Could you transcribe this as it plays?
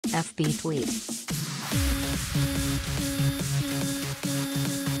FB tweet.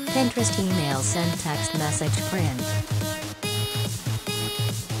 Pinterest email send text message print.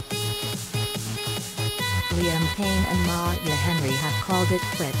 Payne and Maya Henry have called it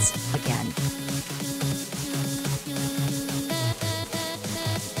quits again.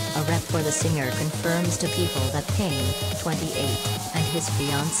 A rep for the singer confirms to People that Payne, 28, and his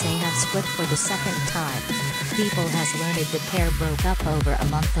fiancée have split for the second time. People has learned the pair broke up over a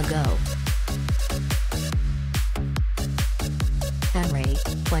month ago. Henry,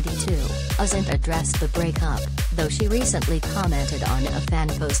 22, hasn't addressed the breakup, though she recently commented on a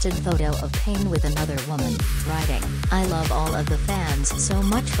fan-posted photo of Payne with another woman, writing, "I love all of the fans so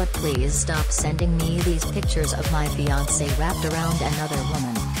much, but please stop sending me these pictures of my fiancé wrapped around another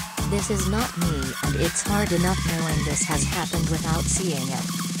woman. This is not me, and it's hard enough knowing this has happened without seeing it.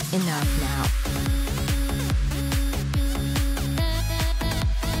 Enough now."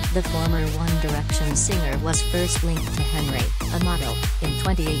 The former One Direction singer was first linked to Henry, a model, in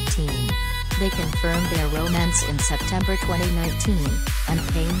 2018. They confirmed their romance in September 2019, and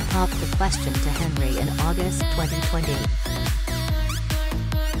Payne popped the question to Henry in August 2020.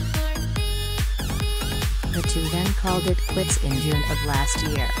 The two then called it quits in June of last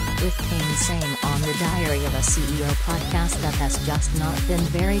year, with Payne saying on the Diary of a CEO podcast that has just not been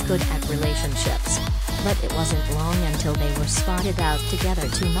very good at relationships. But it wasn't long until they were spotted out together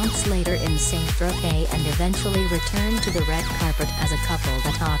 2 months later in Saint-Tropez and eventually returned to the red carpet as a couple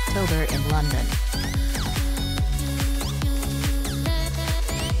that October in London.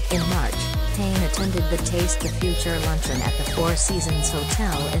 In March, Payne attended the Taste the Future luncheon at the Four Seasons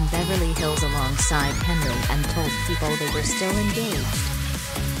Hotel in Beverly Hills alongside Henry and told People they were still engaged.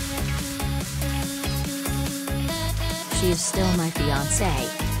 "She's still my fiancée,"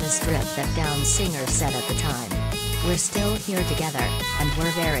 the stripped that down singer said at the time. "We're still here together, and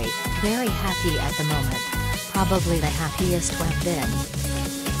we're very, very happy at the moment. Probably the happiest we've been.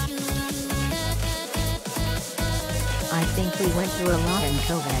 I think we went through a lot in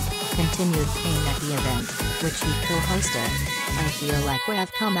COVID," continued Payne at the event, which he co-hosted. "I feel like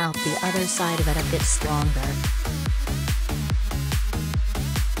we've come out the other side of it a bit stronger."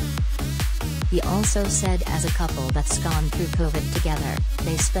 He also said as a couple that's gone through COVID together,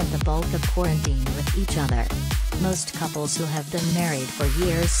 they spent the bulk of quarantine with each other. "Most couples who have been married for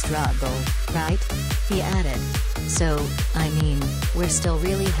years struggle, right?" he added. "So, I mean, we're still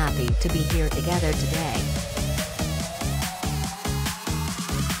really happy to be here together today."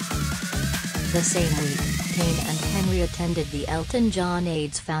 The same week, Payne and Henry attended the Elton John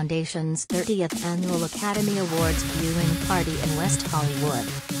AIDS Foundation's 30th Annual Academy Awards viewing party in West Hollywood.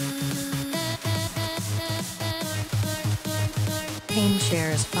 Payne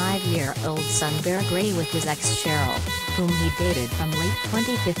shares 5-year-old son Bear Gray with his ex Cheryl, whom he dated from late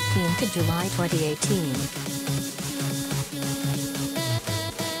 2015 to July 2018.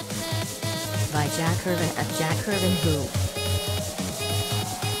 By Jack Irvin at Jack Irvin Who.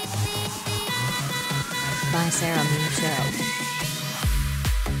 By Sarah Michaud.